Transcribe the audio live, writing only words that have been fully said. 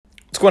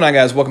going on,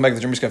 guys? Welcome back to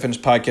the Jeremy Scott Fitness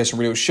Podcast and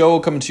Radio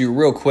Show. Coming to you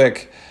real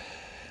quick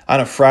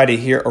on a Friday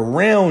here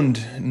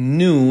around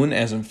noon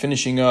as I'm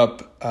finishing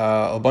up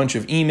a bunch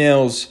of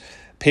emails,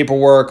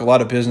 paperwork, a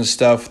lot of business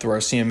stuff through our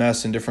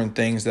CMS and different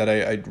things that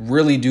I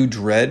really do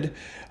dread.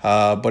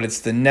 But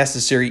it's the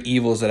necessary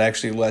evils that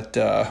actually let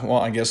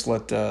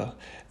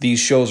these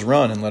shows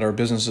run and let our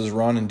businesses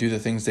run and do the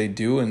things they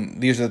do.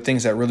 And these are the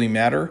things that really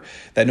matter,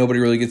 that nobody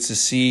really gets to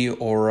see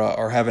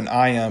or have an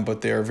eye on, but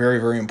they are very,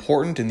 very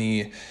important. And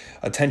the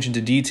attention to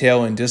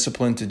detail and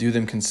discipline to do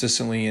them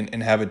consistently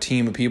and have a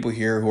team of people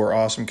here who are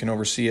awesome can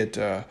oversee it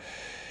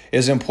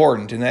is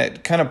important. And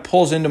that kind of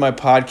pulls into my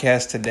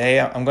podcast today.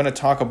 I'm going to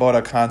talk about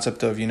a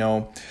concept of,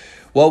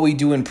 what we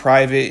do in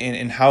private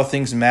and how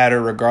things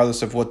matter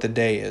regardless of what the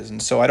day is.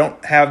 And so I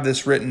don't have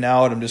this written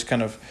out. I'm just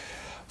kind of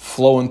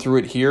flowing through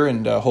it here,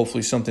 and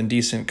hopefully something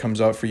decent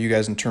comes out for you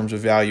guys in terms of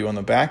value on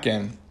the back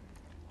end.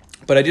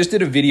 But I just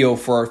did a video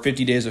for our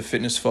 50 Days of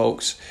Fitness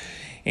folks,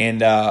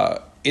 and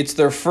it's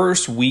their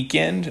first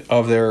weekend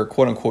of their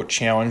quote-unquote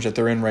challenge that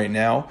they're in right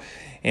now.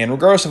 And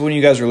regardless of when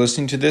you guys are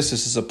listening to this,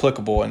 this is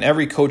applicable. In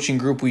every coaching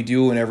group we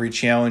do, and every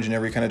challenge, and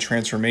every kind of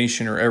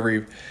transformation or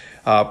every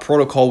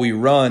protocol we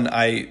run,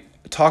 I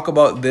talk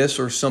about this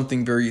or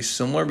something very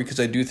similar because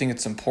I do think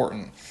it's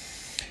important.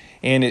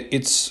 And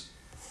it's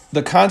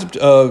the concept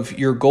of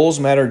your goals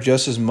matter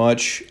just as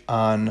much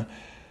on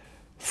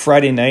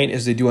Friday night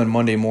as they do on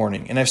Monday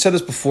morning. And I've said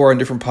this before on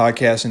different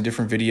podcasts and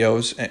different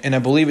videos, and I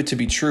believe it to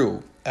be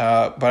true.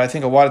 But I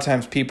think a lot of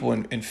times people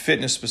in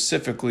fitness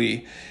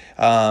specifically,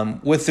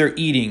 with their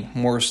eating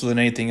more so than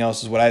anything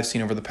else, is what I've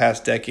seen over the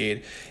past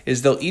decade,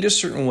 is they'll eat a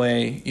certain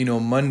way,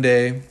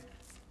 Monday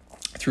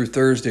through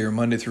Thursday or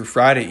Monday through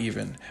Friday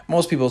even.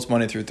 Most people it's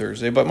Monday through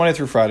Thursday, but Monday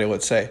through Friday,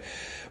 let's say.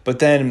 But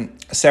then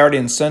Saturday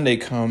and Sunday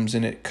comes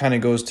and it kind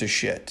of goes to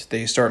shit.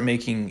 They start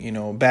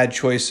making, bad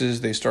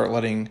choices. They start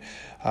letting,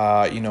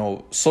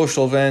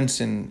 social events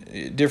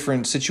and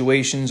different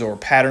situations or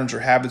patterns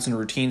or habits and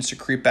routines to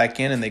creep back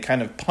in, and they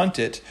kind of punt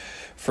it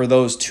for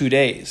those 2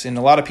 days. And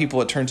a lot of people,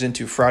 it turns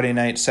into Friday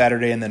night,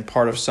 Saturday, and then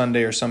part of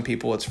Sunday, or some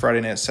people it's Friday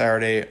night,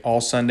 Saturday,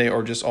 all Sunday,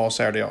 or just all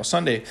Saturday, all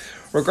Sunday.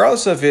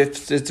 Regardless of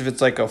if it's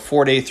like a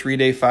 4-day,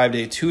 3-day,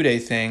 5-day, 2-day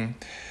thing,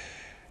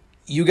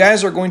 you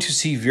guys are going to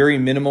see very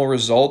minimal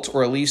results,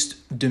 or at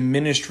least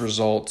diminished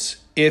results,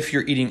 if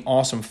you're eating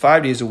awesome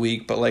 5 days a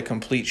week, but like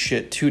complete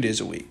shit 2 days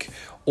a week.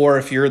 Or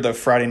if you're the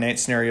Friday night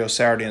scenario,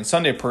 Saturday and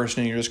Sunday person,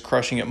 and you're just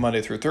crushing it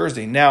Monday through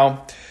Thursday.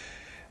 Now,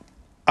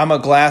 I'm a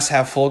glass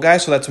half full guy,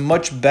 so that's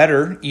much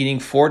better eating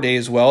 4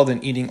 days well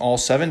than eating all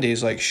 7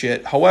 days like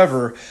shit.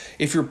 However,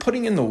 if you're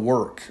putting in the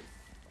work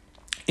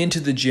into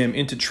the gym,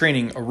 into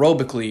training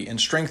aerobically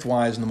and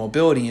strength-wise and the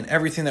mobility and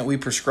everything that we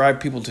prescribe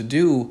people to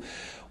do,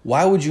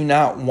 why would you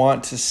not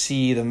want to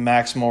see the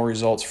maximal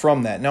results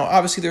from that? Now,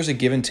 obviously, there's a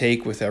give and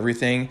take with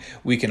everything.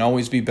 We can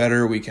always be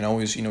better. We can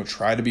always,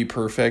 try to be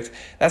perfect.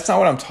 That's not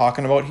what I'm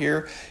talking about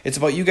here. It's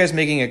about you guys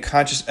making a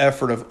conscious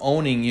effort of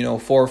owning,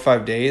 4 or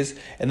 5 days,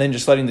 and then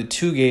just letting the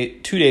 2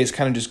 days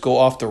kind of just go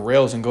off the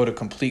rails and go to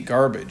complete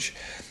garbage.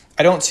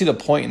 I don't see the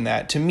point in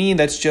that. To me,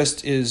 that's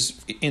just is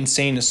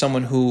insane to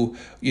someone who,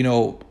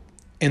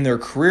 in their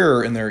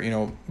career, in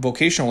their,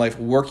 vocational life,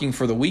 working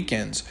for the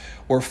weekends,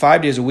 or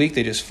 5 days a week,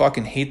 they just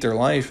fucking hate their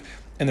life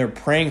and they're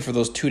praying for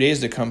those 2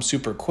 days to come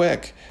super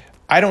quick.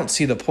 I don't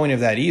see the point of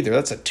that either.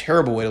 That's a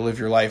terrible way to live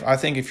your life. I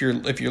think if you're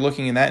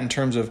looking at that in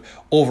terms of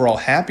overall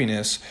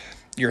happiness,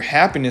 your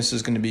happiness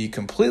is going to be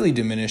completely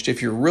diminished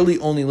if you're really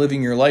only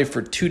living your life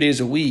for 2 days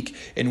a week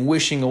and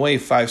wishing away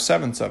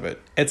 5/7 of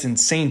it. It's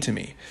insane to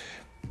me.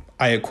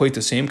 I equate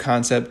the same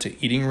concept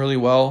to eating really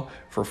well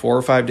for 4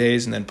 or 5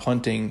 days and then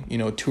punting,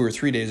 2 or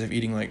 3 days of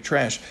eating like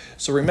trash.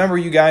 So remember,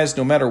 you guys,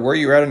 no matter where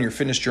you're at on your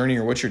fitness journey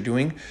or what you're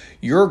doing,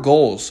 your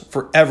goals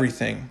for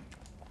everything,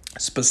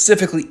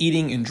 specifically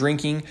eating and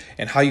drinking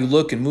and how you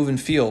look and move and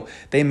feel,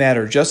 they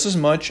matter just as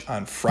much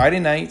on Friday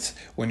nights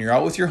when you're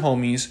out with your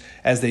homies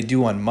as they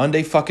do on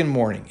Monday fucking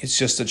morning. It's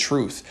just the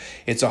truth.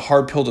 It's a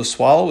hard pill to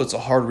swallow. It's a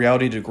hard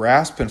reality to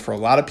grasp. And for a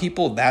lot of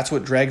people, that's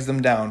what drags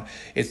them down.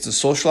 It's the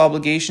social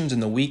obligations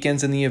and the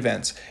weekends and the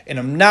events. And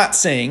I'm not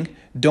saying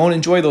don't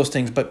enjoy those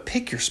things, but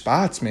pick your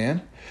spots,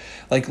 man.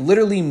 Like,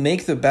 literally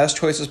make the best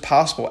choices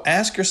possible.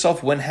 Ask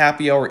yourself when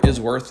happy hour is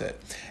worth it.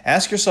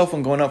 Ask yourself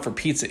when going out for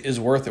pizza is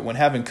worth it, when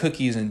having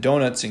cookies and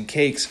donuts and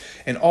cakes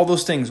and all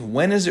those things,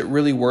 when is it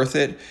really worth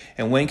it?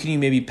 And when can you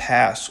maybe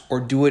pass or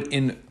do it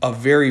in a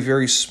very,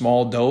 very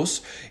small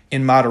dose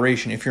in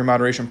moderation, if you're a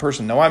moderation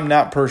person. Now, I'm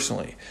not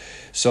personally.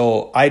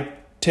 So I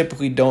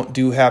typically don't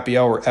do happy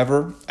hour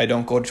ever. I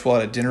don't go to a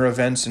lot of dinner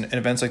events and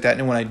events like that.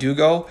 And when I do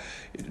go,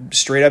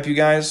 straight up, you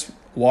guys,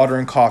 water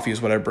and coffee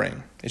is what I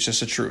bring. It's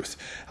just the truth.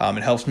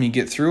 It helps me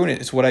get through, and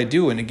it's what I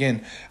do. And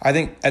again, I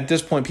think at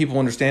this point, people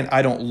understand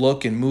I don't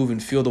look and move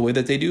and feel the way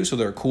that they do, so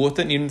they're cool with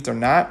it. And even if they're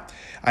not,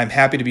 I'm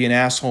happy to be an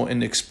asshole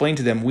and explain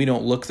to them we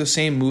don't look the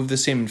same, move the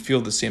same, and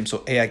feel the same.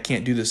 So A, I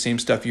can't do the same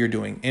stuff you're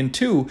doing. And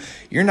 2,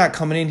 you're not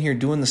coming in here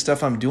doing the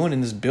stuff I'm doing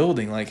in this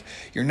building. Like,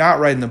 you're not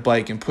riding the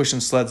bike and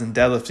pushing sleds and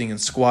deadlifting and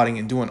squatting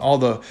and doing all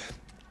the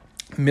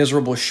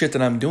miserable shit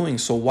that I'm doing.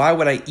 So why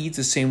would I eat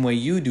the same way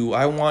you do?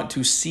 I want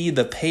to see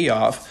the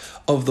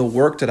payoff of the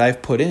work that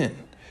I've put in.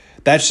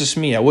 That's just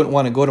me. I wouldn't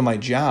want to go to my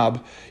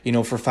job,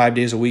 for 5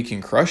 days a week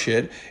and crush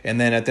it. And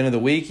then at the end of the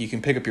week, you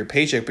can pick up your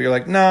paycheck, but you're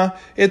like, nah,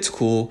 it's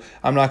cool.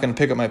 I'm not going to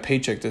pick up my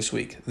paycheck this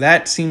week.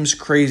 That seems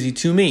crazy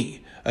to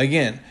me.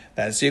 Again,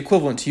 that's the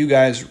equivalent to you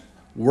guys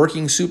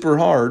working super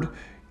hard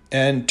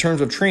in terms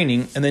of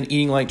training and then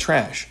eating like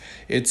trash.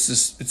 It's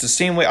the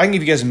same way. I can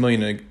give you guys a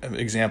million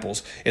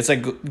examples. It's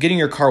like getting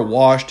your car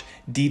washed,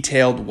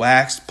 detailed,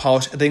 waxed,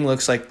 polished. Everything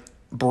looks like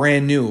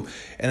brand new.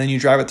 And then you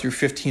drive it through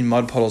 15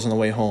 mud puddles on the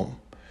way home.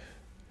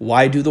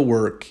 Why do the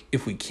work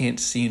if we can't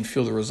see and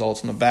feel the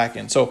results on the back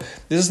end? So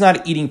this is not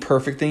an eating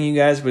perfect thing, you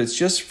guys, but it's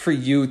just for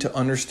you to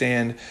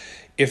understand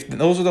if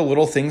those are the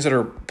little things that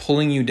are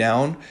pulling you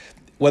down,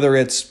 whether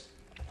it's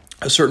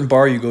a certain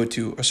bar you go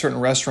to, a certain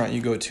restaurant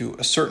you go to,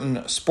 a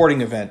certain sporting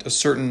event, a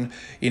certain,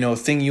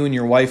 thing you and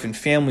your wife and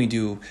family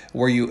do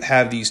where you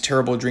have these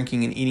terrible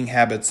drinking and eating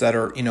habits that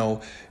are,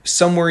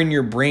 somewhere in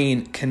your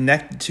brain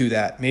connected to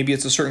that. Maybe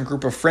it's a certain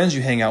group of friends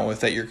you hang out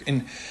with that you're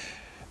in.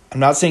 I'm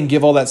not saying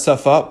give all that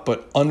stuff up,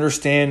 but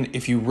understand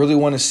if you really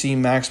want to see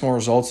maximal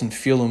results and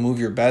feel and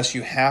move your best,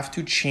 you have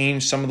to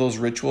change some of those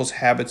rituals,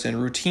 habits,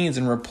 and routines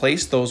and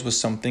replace those with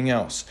something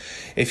else.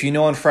 If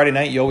on Friday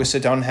night you always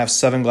sit down and have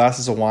 7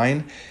 glasses of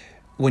wine,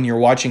 when you're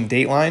watching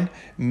Dateline,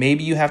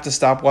 maybe you have to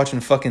stop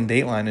watching fucking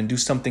Dateline and do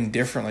something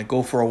different, like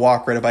go for a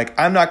walk, ride a bike.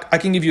 I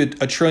can give you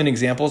a trillion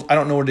examples. I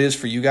don't know what it is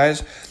for you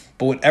guys,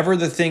 but whatever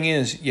the thing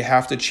is, you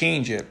have to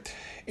change it.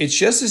 It's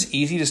just as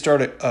easy to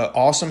start an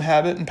awesome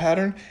habit and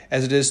pattern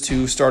as it is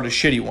to start a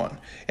shitty one.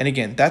 And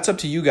again, that's up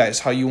to you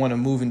guys how you want to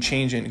move and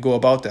change and go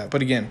about that.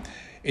 But again,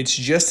 it's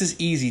just as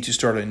easy to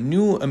start a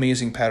new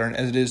amazing pattern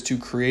as it is to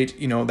create,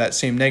 that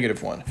same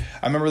negative one.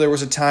 I remember there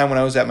was a time when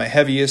I was at my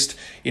heaviest,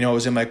 I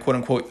was in my quote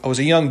unquote, I was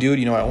a young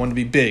dude, I wanted to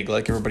be big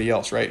like everybody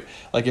else, right?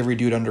 Like every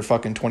dude under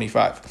fucking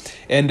 25.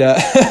 And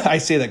I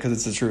say that because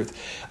it's the truth.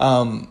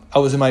 I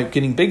was in my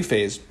getting big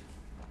phase.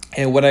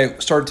 And when I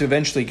started to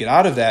eventually get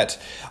out of that,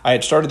 I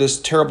had started this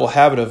terrible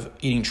habit of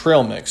eating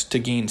trail mix to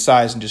gain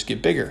size and just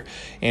get bigger.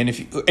 And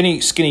if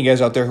any skinny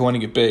guys out there who want to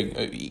get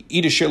big,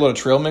 eat a shitload of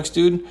trail mix,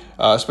 dude,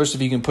 especially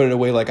if you can put it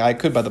away like I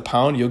could by the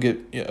pound, you'll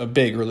get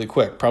big really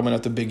quick. Probably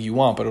not the big you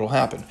want, but it'll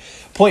happen.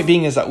 Point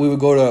being is that we would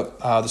go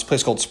to this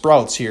place called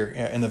Sprouts here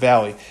in the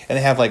Valley, and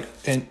they have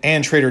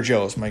and Trader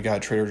Joe's. My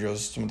God, Trader Joe's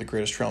is some of the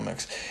greatest trail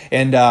mix.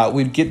 And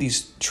we'd get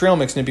these trail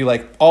mix, and it'd be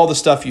like all the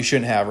stuff you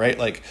shouldn't have, right?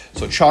 Like,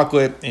 so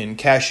chocolate and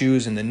cashews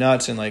and the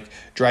nuts and like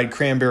dried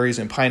cranberries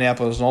and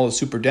pineapples and all the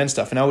super dense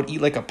stuff. And I would eat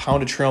like a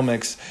pound of trail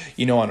mix,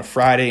 on a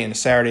Friday and a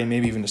Saturday and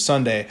maybe even a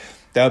Sunday.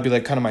 That would be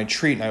like kind of my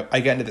treat. And I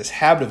got into this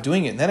habit of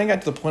doing it. And then I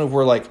got to the point of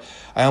where like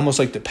I almost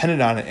like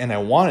depended on it and I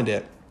wanted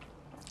it.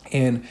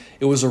 And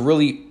it was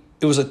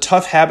a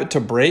tough habit to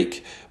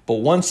break. But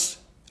once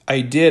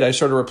I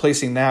started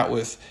replacing that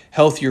with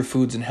healthier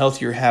foods and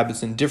healthier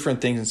habits and different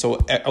things. And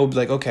so I would be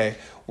like, okay,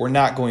 we're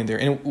not going there.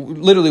 And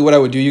literally what I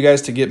would do, you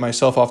guys, to get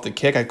myself off the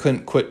kick, I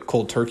couldn't quit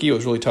cold turkey. It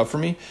was really tough for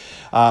me.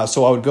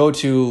 So I would go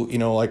to,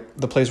 like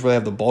the place where they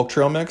have the bulk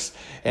trail mix.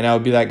 And I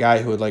would be that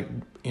guy who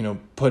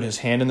would put his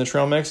hand in the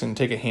trail mix and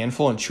take a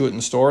handful and chew it in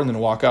the store and then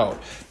walk out.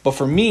 But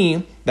for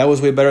me, that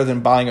was way better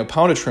than buying a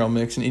pound of trail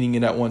mix and eating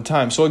it at one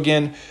time. So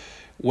again,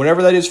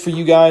 whatever that is for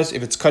you guys,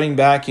 if it's cutting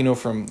back,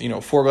 from,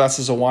 4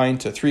 glasses of wine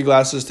to 3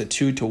 glasses to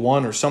 2 to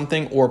 1 or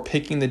something, or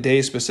picking the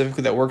day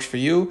specifically that works for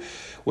you,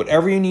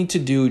 whatever you need to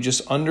do,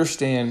 just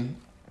understand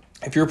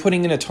if you're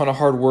putting in a ton of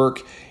hard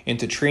work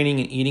into training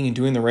and eating and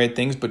doing the right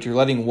things, but you're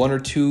letting 1 or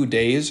 2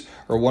 days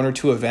or 1 or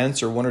 2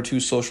 events or 1 or 2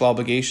 social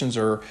obligations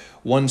or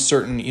one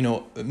certain,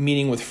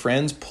 meeting with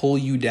friends pull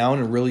you down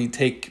and really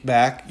take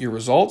back your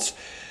results,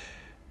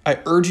 I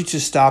urge you to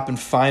stop and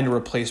find a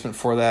replacement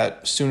for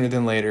that sooner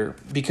than later.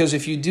 Because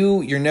if you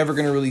do, you're never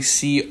going to really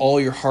see all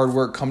your hard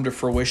work come to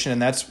fruition.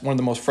 And that's one of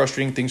the most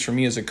frustrating things for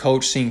me as a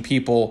coach, seeing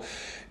people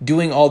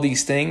doing all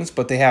these things,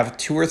 but they have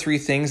 2 or 3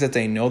 things that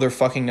they know they're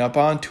fucking up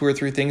on, 2 or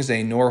 3 things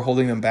they know are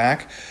holding them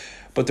back,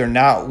 but they're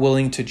not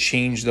willing to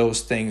change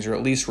those things or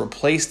at least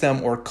replace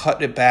them or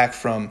cut it back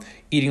from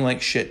eating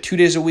like shit 2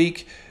 days a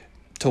week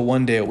to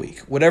 1 day a week,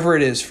 whatever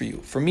it is for you.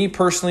 For me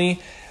personally,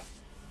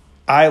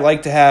 I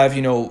like to have,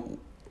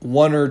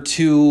 1 or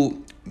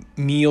 2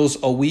 meals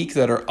a week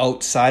that are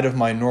outside of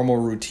my normal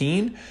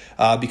routine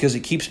because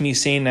it keeps me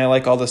sane. And I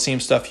like all the same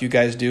stuff you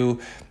guys do.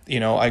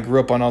 I grew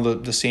up on all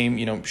the same,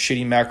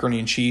 shitty macaroni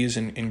and cheese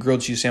and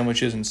grilled cheese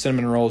sandwiches and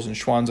cinnamon rolls and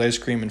Schwann's ice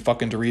cream and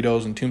fucking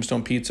Doritos and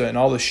Tombstone pizza and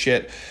all this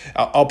shit.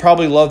 I'll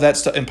probably love that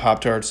stuff, and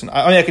Pop-Tarts. And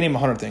I can name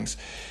 100 things.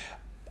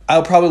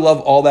 I'll probably love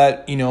all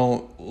that,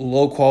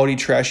 low quality,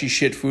 trashy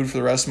shit food for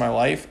the rest of my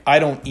life. I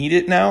don't eat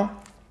it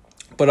now,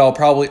 but I'll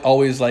probably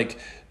always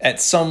at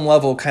some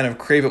level kind of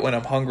crave it when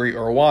I'm hungry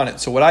or want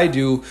it. So what I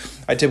do,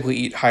 I typically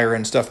eat higher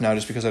end stuff now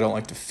just because I don't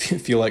like to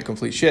feel like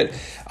complete shit.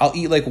 I'll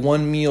eat like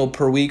 1 meal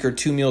per week or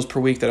 2 meals per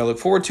week that I look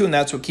forward to, and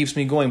that's what keeps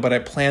me going, but I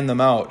plan them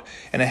out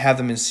and I have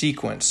them in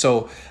sequence.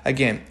 So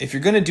again, if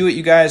you're going to do it,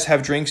 you guys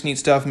have drinks and eat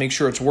stuff, make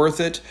sure it's worth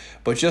it,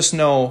 but just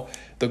know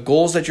the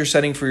goals that you're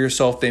setting for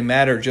yourself, they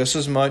matter just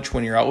as much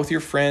when you're out with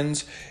your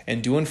friends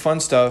and doing fun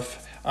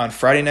stuff on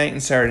Friday night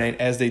and Saturday night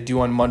as they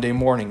do on Monday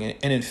morning.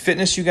 And in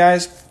fitness, you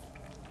guys,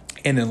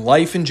 and in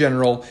life in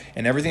general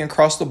and everything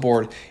across the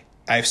board,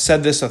 I've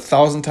said this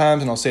 1,000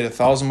 times and I'll say it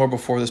 1,000 more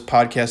before this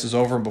podcast is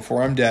over and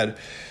before I'm dead.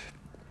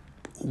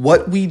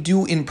 What we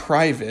do in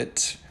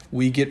private,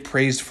 we get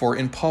praised for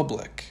in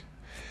public.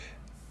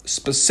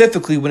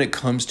 Specifically when it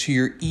comes to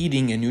your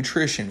eating and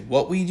nutrition.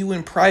 What we do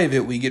in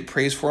private, we get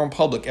praised for in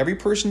public. Every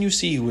person you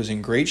see who is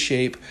in great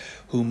shape,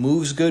 who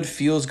moves good,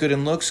 feels good,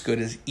 and looks good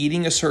is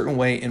eating a certain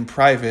way in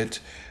private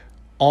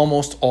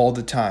almost all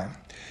the time.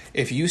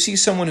 If you see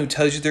someone who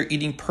tells you they're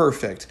eating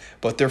perfect,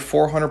 but they're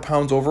 400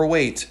 pounds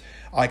overweight,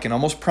 I can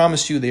almost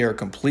promise you they are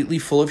completely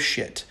full of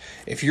shit.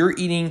 If you're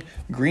eating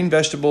green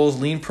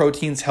vegetables, lean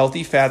proteins,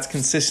 healthy fats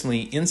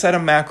consistently inside a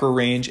macro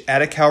range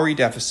at a calorie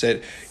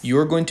deficit,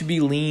 you're going to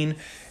be lean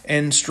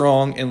and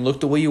strong and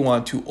look the way you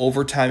want to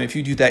over time if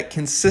you do that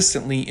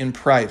consistently in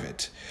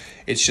private.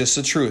 It's just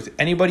the truth.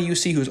 Anybody you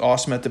see who's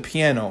awesome at the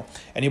piano,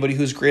 anybody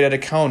who's great at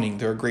accounting,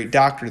 they're a great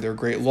doctor, they're a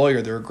great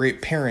lawyer, they're a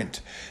great parent,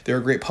 they're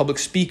a great public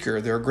speaker,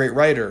 they're a great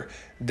writer.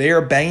 They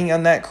are banging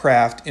on that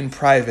craft in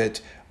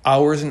private,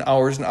 hours and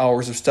hours and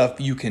hours of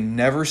stuff you can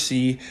never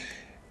see.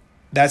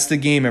 That's the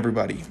game,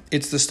 everybody.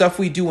 It's the stuff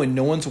we do when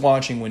no one's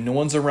watching, when no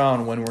one's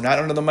around, when we're not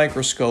under the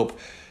microscope.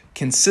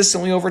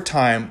 Consistently over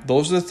time,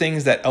 those are the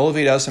things that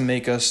elevate us and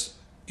make us,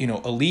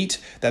 elite,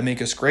 that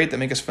make us great, that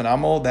make us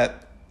phenomenal,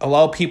 that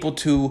allow people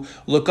to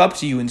look up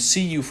to you and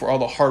see you for all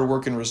the hard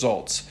work and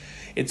results.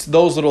 It's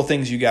those little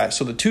things, you guys.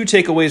 So the 2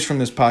 takeaways from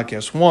this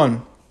podcast.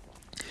 1,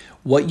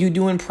 what you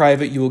do in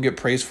private, you will get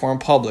praised for in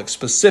public,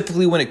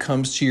 specifically when it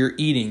comes to your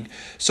eating.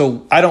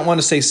 So I don't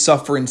want to say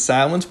suffer in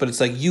silence, but it's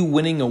like you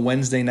winning a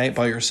Wednesday night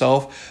by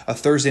yourself, a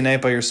Thursday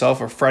night by yourself,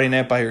 or Friday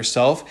night by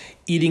yourself,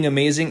 eating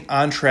amazing,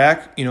 on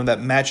track,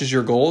 that matches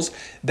your goals.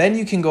 Then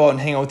you can go out and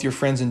hang out with your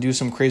friends and do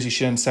some crazy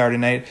shit on Saturday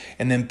night,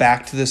 and then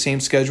back to the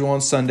same schedule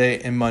on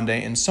Sunday and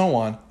Monday and so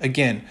on.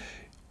 Again,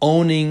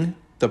 owning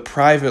the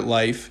private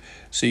life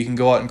so you can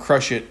go out and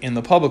crush it in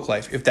the public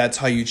life if that's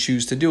how you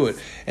choose to do it.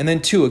 And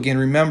then 2, again,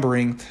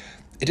 remembering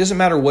it doesn't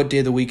matter what day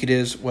of the week it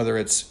is, whether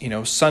it's,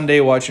 Sunday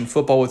watching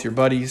football with your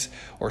buddies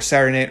or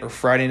Saturday night or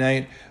Friday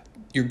night,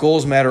 your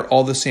goals matter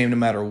all the same no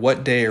matter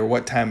what day or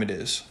what time it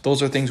is.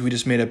 Those are things we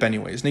just made up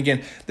anyways. And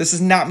again, this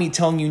is not me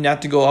telling you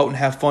not to go out and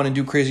have fun and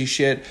do crazy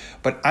shit,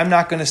 but I'm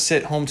not going to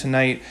sit home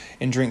tonight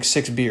and drink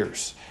 6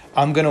 beers.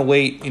 I'm going to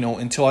wait,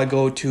 until I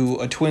go to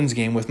a Twins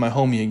game with my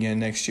homie again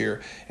next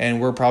year. And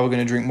we're probably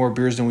going to drink more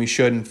beers than we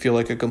should and feel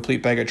like a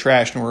complete bag of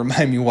trash and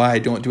remind me why I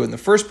don't do it in the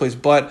first place.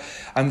 But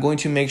I'm going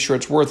to make sure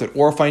it's worth it.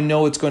 Or if I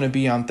know it's going to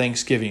be on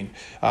Thanksgiving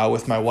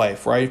with my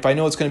wife, right? If I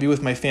know it's going to be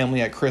with my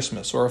family at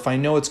Christmas, or if I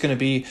know it's going to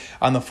be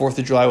on the 4th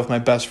of July with my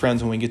best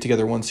friends when we get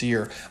together once a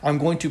year, I'm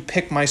going to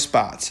pick my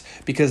spots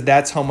because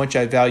that's how much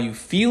I value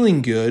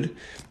feeling good.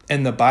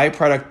 And the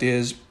byproduct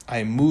is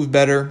I move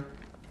better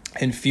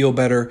and feel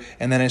better,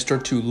 and then I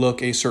start to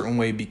look a certain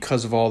way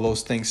because of all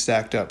those things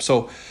stacked up.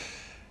 So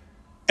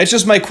it's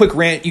just my quick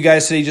rant, you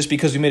guys, today, just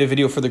because we made a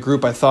video for the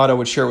group. I thought I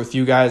would share it with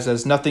you guys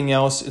as nothing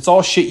else. It's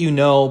all shit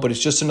but it's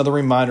just another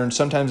reminder, and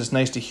sometimes it's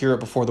nice to hear it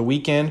before the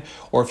weekend,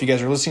 or if you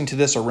guys are listening to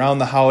this around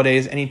the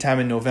holidays, anytime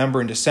in November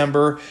and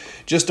December,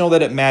 just know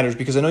that it matters,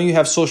 because I know you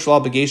have social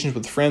obligations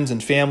with friends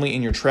and family,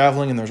 and you're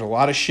traveling, and there's a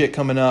lot of shit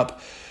coming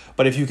up.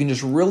 But if you can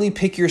just really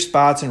pick your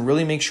spots and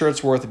really make sure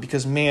it's worth it,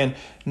 because, man,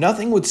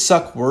 nothing would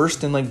suck worse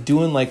than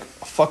doing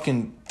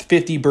fucking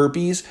 50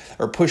 burpees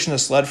or pushing a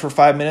sled for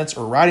 5 minutes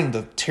or riding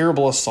the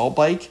terrible assault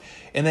bike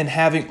and then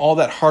having all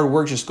that hard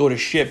work just go to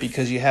shit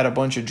because you had a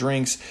bunch of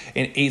drinks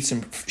and ate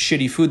some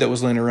shitty food that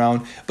was laying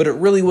around, but it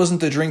really wasn't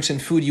the drinks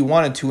and food you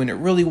wanted to, and it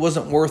really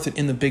wasn't worth it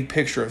in the big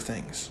picture of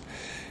things.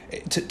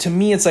 To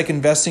me, it's like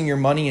investing your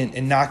money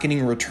and not getting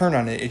a return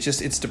on it.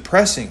 It's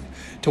depressing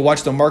to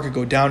watch the market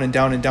go down and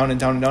down and down and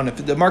down and down.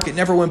 If the market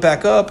never went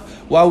back up,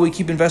 why would we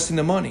keep investing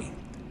the money?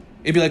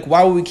 It'd be like,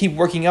 why would we keep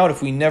working out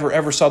if we never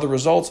ever saw the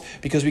results?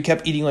 Because we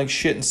kept eating like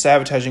shit and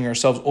sabotaging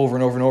ourselves over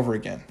and over and over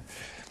again.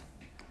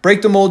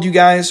 Break the mold, you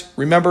guys.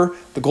 Remember,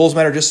 the goals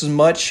matter just as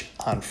much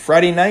on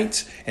Friday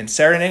night and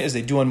Saturday night as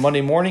they do on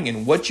Monday morning.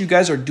 And what you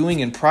guys are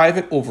doing in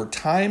private over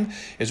time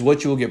is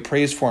what you will get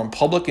praised for in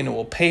public, and it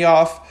will pay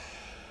off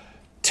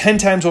 10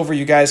 times over,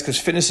 you guys, because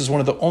fitness is one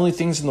of the only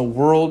things in the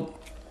world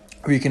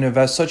where you can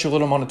invest such a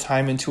little amount of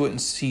time into it and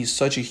see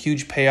such a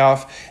huge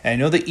payoff. And I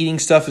know the eating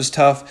stuff is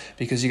tough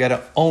because you got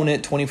to own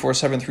it 24/7,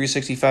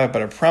 365.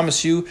 But I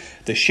promise you,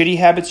 the shitty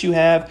habits you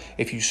have,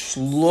 if you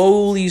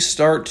slowly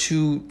start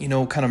to,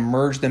 kind of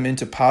merge them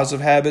into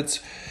positive habits,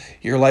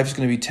 your life is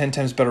going to be 10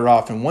 times better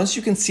off. And once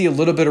you can see a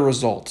little bit of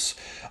results,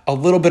 a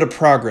little bit of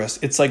progress.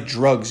 It's like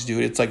drugs,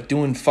 dude. It's like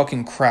doing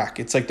fucking crack.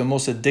 It's like the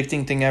most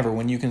addicting thing ever.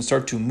 When you can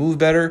start to move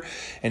better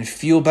and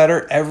feel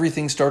better,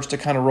 everything starts to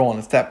kind of roll. And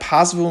it's that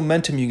positive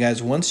momentum, you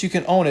guys. Once you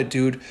can own it,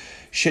 dude,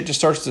 shit just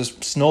starts to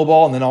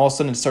snowball, and then all of a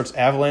sudden it starts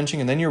avalanching,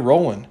 and then you're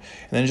rolling.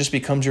 And then it just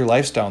becomes your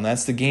lifestyle, and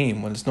that's the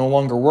game. When it's no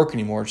longer work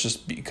anymore, it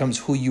just becomes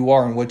who you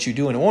are and what you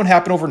do. And it won't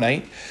happen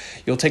overnight.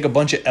 You'll take a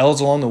bunch of L's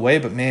along the way,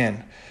 but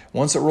man,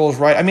 once it rolls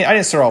right. I mean, I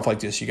didn't start off like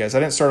this, you guys. I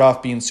didn't start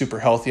off being super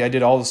healthy. I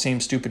did all the same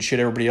stupid shit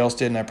everybody else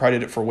did, and I probably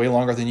did it for way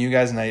longer than you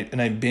guys, and I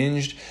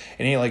binged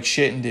and ate like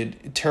shit and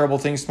did terrible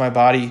things to my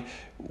body,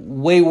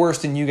 way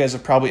worse than you guys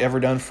have probably ever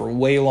done for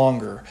way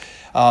longer.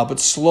 But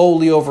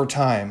slowly over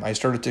time, I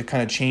started to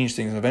kind of change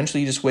things. And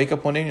eventually you just wake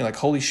up one day and you're like,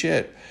 holy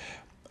shit,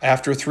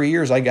 after 3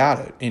 years, I got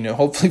it. You know,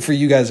 hopefully for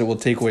you guys, it will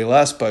take way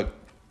less, but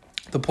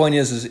the point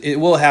is it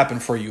will happen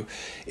for you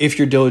if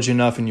you're diligent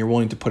enough and you're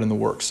willing to put in the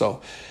work.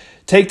 So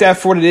take that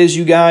for what it is,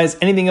 you guys.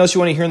 Anything else you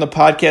want to hear in the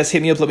podcast,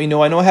 hit me up, let me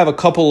know. I know I have a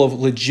couple of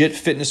legit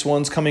fitness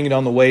ones coming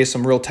down the way,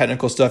 some real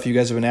technical stuff you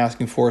guys have been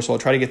asking for, so I'll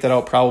try to get that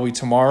out probably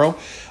tomorrow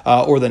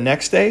or the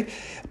next day.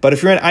 But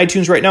if you're on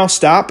iTunes right now,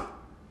 stop.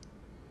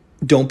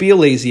 Don't be a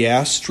lazy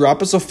ass.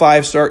 Drop us a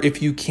 5-star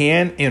if you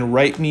can and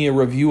write me a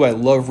review. I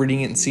love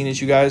reading it and seeing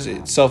it, you guys.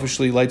 It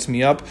selfishly lights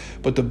me up.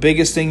 But the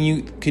biggest thing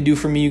you can do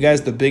for me, you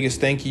guys, the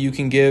biggest thank you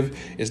can give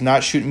is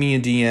not shooting me a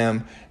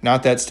DM,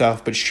 not that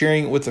stuff, but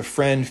sharing it with a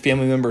friend,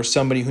 family member,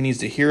 somebody who needs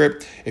to hear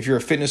it. If you're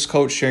a fitness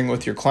coach, sharing it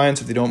with your clients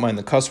if they don't mind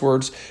the cuss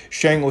words,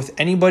 sharing it with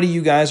anybody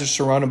you guys are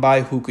surrounded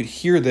by who could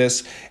hear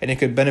this and it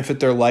could benefit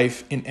their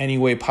life in any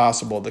way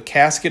possible. The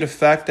cascade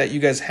effect that you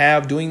guys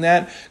have doing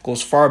that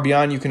goes far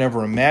beyond you can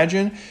ever imagine.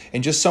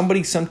 And just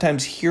somebody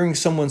sometimes hearing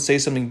someone say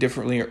something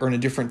differently or in a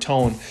different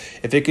tone,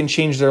 if it can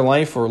change their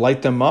life or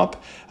light them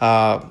up,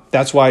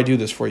 that's why I do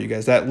this for you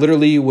guys. That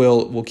literally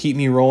will keep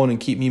me rolling and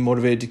keep me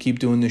motivated to keep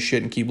doing this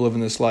shit and keep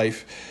living this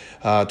life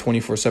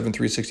 24/7,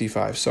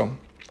 365. So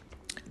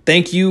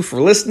thank you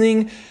for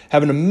listening.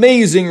 Have an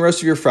amazing rest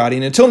of your Friday.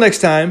 And until next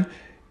time,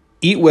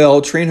 eat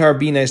well, train hard,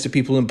 be nice to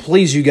people, and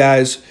please, you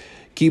guys,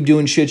 keep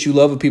doing shit you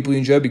love with people you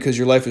enjoy because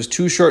your life is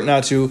too short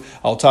not to.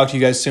 I'll talk to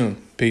you guys soon.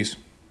 Peace.